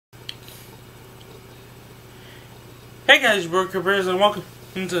Hey guys, Broker Bears, and welcome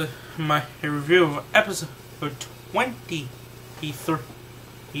to my review of episode 23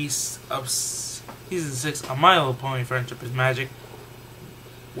 of season 6 of My Little Pony Friendship is Magic,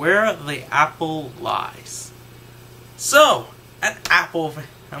 Where the Apple Lies. So, an Apple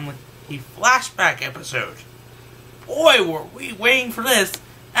Family flashback episode. Boy, were we waiting for this,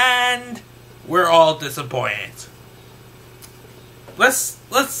 and we're all disappointed. Let's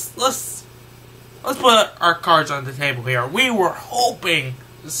put our cards on the table here. We were hoping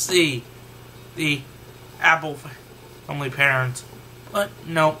to see the Apple Family parents, but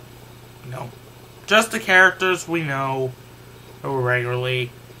no. Just the characters we know regularly.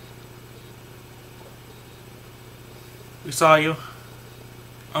 We saw you,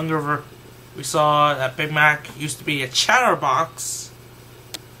 Ungerver. We saw that Big Mac used to be a chatterbox.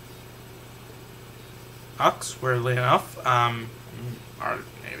 Weirdly enough. Or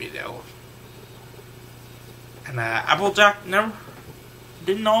maybe they'll. And Applejack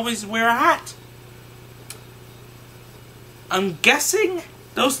didn't always wear a hat. I'm guessing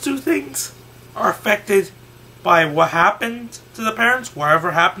those two things are affected by what happened to the parents,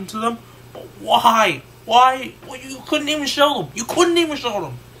 whatever happened to them. But why? Why? Well, you couldn't even show them. You couldn't even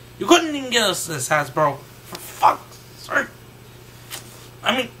get us this, Hasbro. For fuck's sake.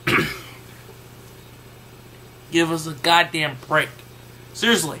 I mean, give us a goddamn break.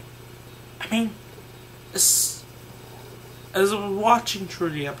 Seriously. I mean, as I was watching through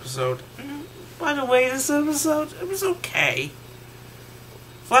the episode, by the way, this episode, it was okay.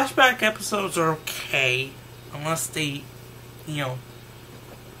 Flashback episodes are okay, unless they,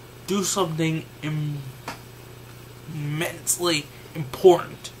 do something immensely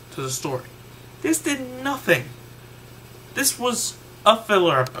important to the story. This did nothing. This was a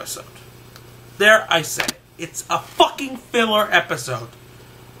filler episode. There, I said it. It's a fucking filler episode.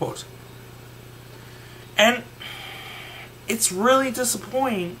 Quote. And it's really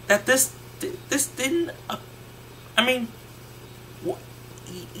disappointing that this didn't. I mean,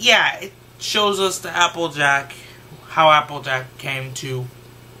 yeah, it shows us the how Applejack came to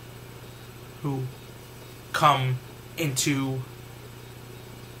come into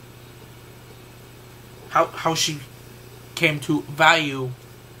how she came to value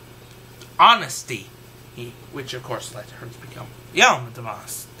honesty, which of course led her to become the element of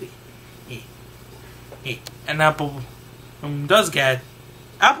honesty. And Apple Bloom does get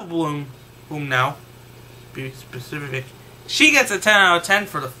Apple Bloom, whom now, be specific, she gets a 10 out of 10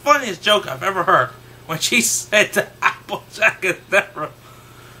 for the funniest joke I've ever heard when she said to Applejack and Deborah,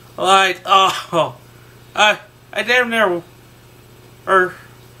 like, oh, I damn near or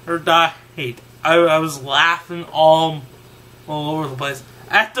died. I was laughing all over the place.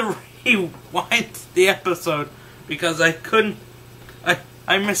 I had to rewind the episode because I couldn't.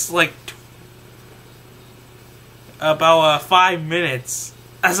 I missed like about 5 minutes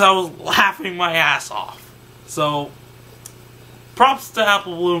as I was laughing my ass off. So, props to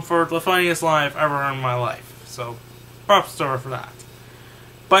Apple Bloom for the funniest line I've ever heard in my life. So, props to her for that.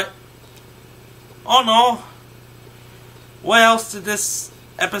 But, all in all, what else did this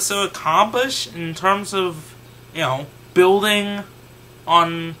episode accomplish in terms of, building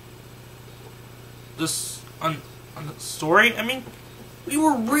on this on the story? I mean, we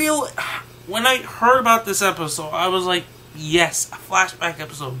were real. When I heard about this episode, I was like, yes, a flashback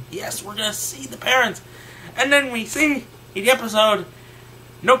episode. Yes, we're gonna see the parents. And then we see in the episode,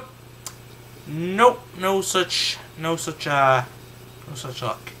 nope, no such luck.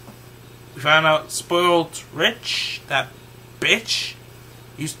 We found out Spoiled Rich, that bitch,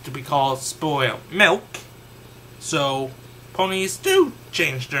 used to be called Spoiled Milk. So, ponies do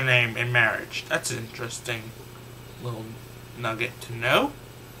change their name in marriage. That's an interesting little nugget to know.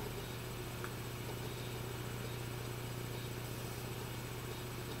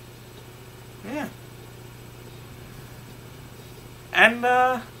 Yeah. And,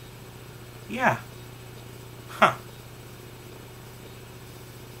 yeah. Huh.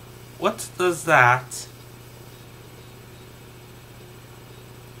 What does that...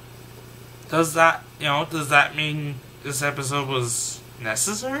 does that mean this episode was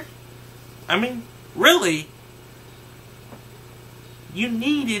necessary? I mean, really, you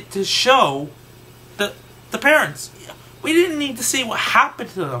needed to show the parents. We didn't need to see what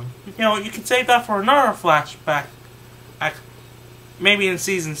happened to them. You can save that for another flashback, maybe in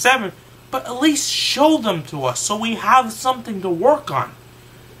season 7, but at least show them to us so we have something to work on.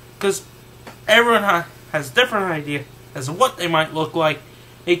 Because everyone has different ideas as to what they might look like.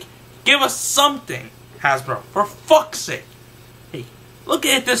 Hey, give us something, Hasbro, for fuck's sake. Hey, look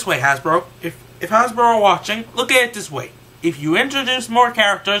at it this way, Hasbro. If Hasbro are watching, look at it this way. If you introduce more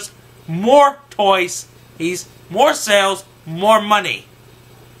characters, more toys, He's more sales, more money.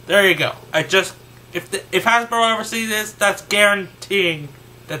 There you go. If Hasbro ever sees this, that's guaranteeing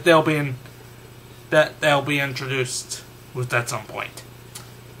that they'll be introduced at some point.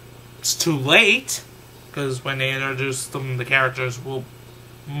 It's too late, because when they introduce them, the characters will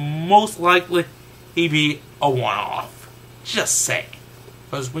most likely be a one-off. Just saying.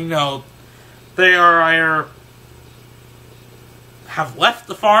 Because we know they are either have left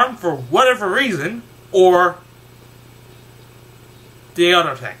the farm for whatever reason, or the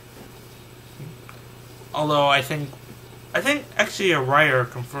other thing. Although I think actually a writer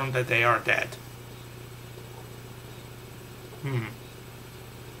confirmed that they are dead.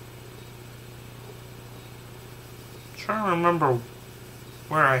 Trying to remember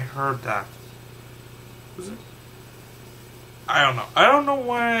where I heard that. Was it? I don't know. I don't know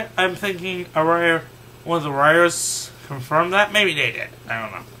why I'm thinking a writer, one of the writers confirmed that. Maybe they did. I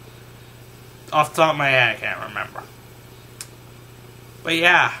don't know. Off the top of my head, I can't remember. But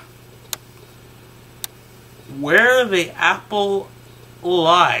yeah. Where the apple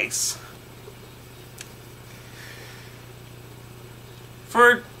lies.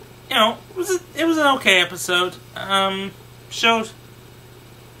 For, you know, it was an okay episode. Showed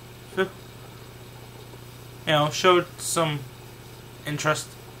some interest.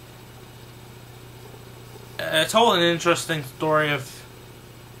 Told an interesting story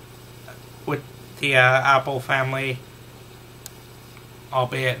with the Apple family,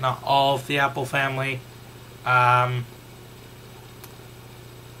 albeit not all of the Apple family. The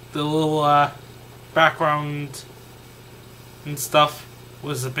little background and stuff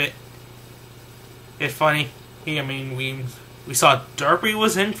was a bit funny. I mean, we saw Derpy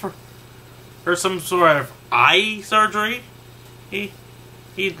was in for some sort of eye surgery.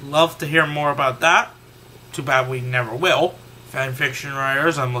 He'd love to hear more about that. Too bad we never will. Fanfiction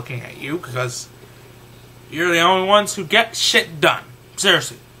writers, I'm looking at you, because you're the only ones who get shit done.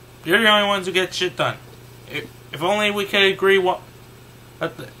 Seriously. You're the only ones who get shit done. If only we could agree what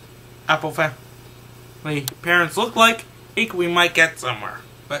the Apple family parents look like, we might get somewhere.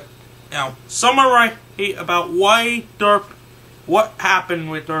 But, you know, summarize about what happened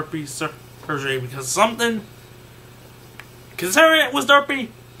with Derpy's surgery, because something, considering it was Derpy,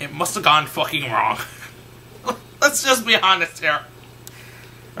 it must have gone fucking wrong. Let's just be honest here.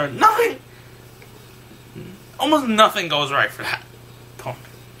 Almost nothing goes right for that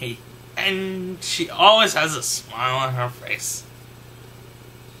Tony. And she always has a smile on her face.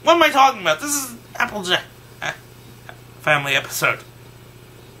 What am I talking about? This is Applejack family episode.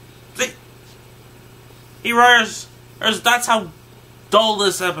 See? That's how dull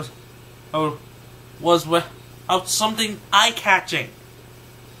this episode was without something eye-catching.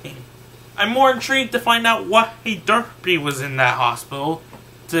 I'm more intrigued to find out why Derpy was in that hospital,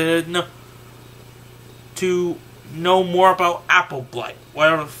 to know more about Apple Blight,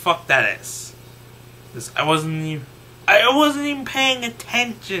 whatever the fuck that is. 'Cause I wasn't even paying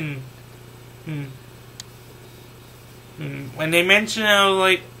attention. When they mention it, I was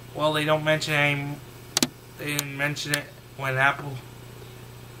like, well, they don't mention it. They didn't mention it when Apple.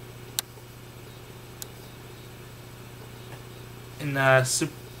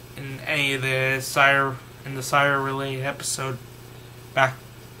 In any of the Sire related episode back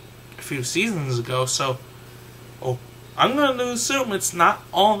a few seasons ago, so I'm going to assume it's not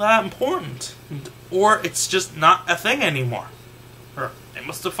all that important, or it's just not a thing anymore, or it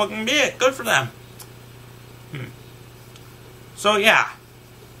must have fucking be it. Good for them. So yeah,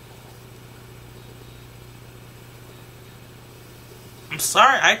 I'm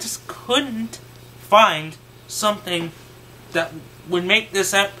sorry, I just couldn't find something that would make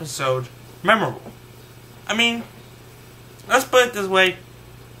this episode memorable. I mean, let's put it this way,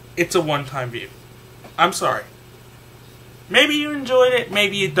 it's a one-time view. I'm sorry. Maybe you enjoyed it,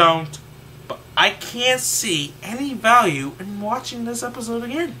 maybe you don't, but I can't see any value in watching this episode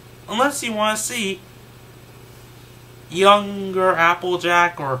again. Unless you want to see younger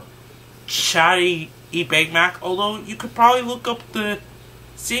Applejack or chatty Big Mac, although you could probably look up the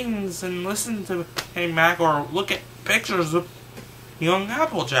scenes and listen to Big Mac or look at pictures of young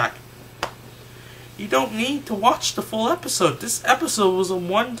Applejack. You don't need to watch the full episode. This episode was a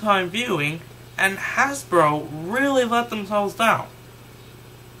one-time viewing, and Hasbro really let themselves down.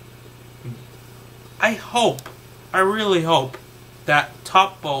 I really hope that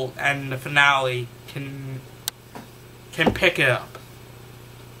Top Bolt and the finale can pick it up.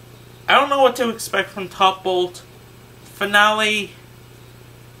 I don't know what to expect from Top Bolt. Finale,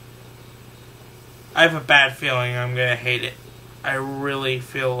 I have a bad feeling I'm gonna hate it. I really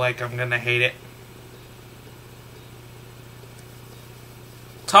feel like I'm gonna hate it.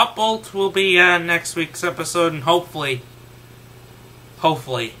 Top Bolt will be next week's episode, and hopefully,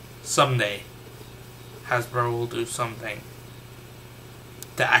 someday, Hasbro will do something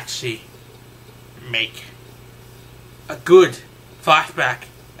to actually make a good flashback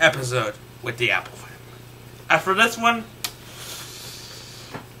episode with the Apple family. As for this one,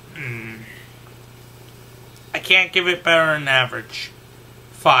 I can't give it better than average.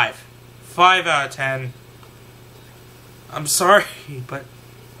 5 out of 10. I'm sorry, but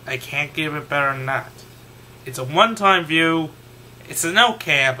I can't give it better than that. It's a one-time view. It's an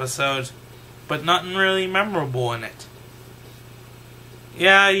okay episode, but nothing really memorable in it.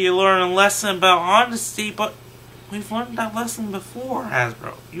 Yeah, you learn a lesson about honesty, but we've learned that lesson before,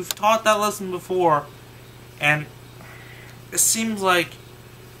 Hasbro. You've taught that lesson before, and it seems like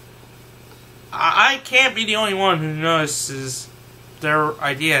I can't be the only one who notices their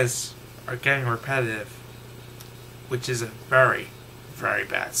ideas are getting repetitive, which is a very, very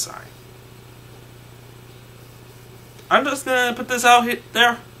bad sign. I'm just gonna put this out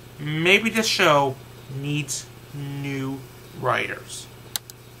there. Maybe this show needs new writers.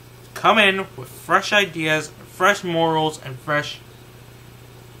 Come in with fresh ideas, fresh morals, and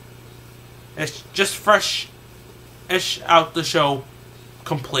it's just fresh-ish out the show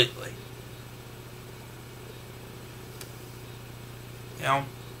completely. You know?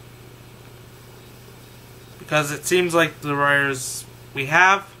 Because it seems like the writers we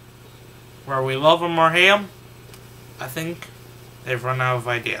have, where we love them or hate them, I think they've run out of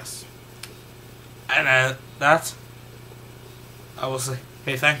ideas. And I will say,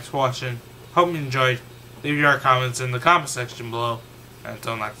 hey, thanks for watching. Hope you enjoyed. Leave your comments in the comment section below. And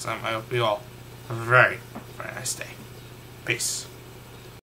until next time, I hope you all have a very, very nice day. Peace.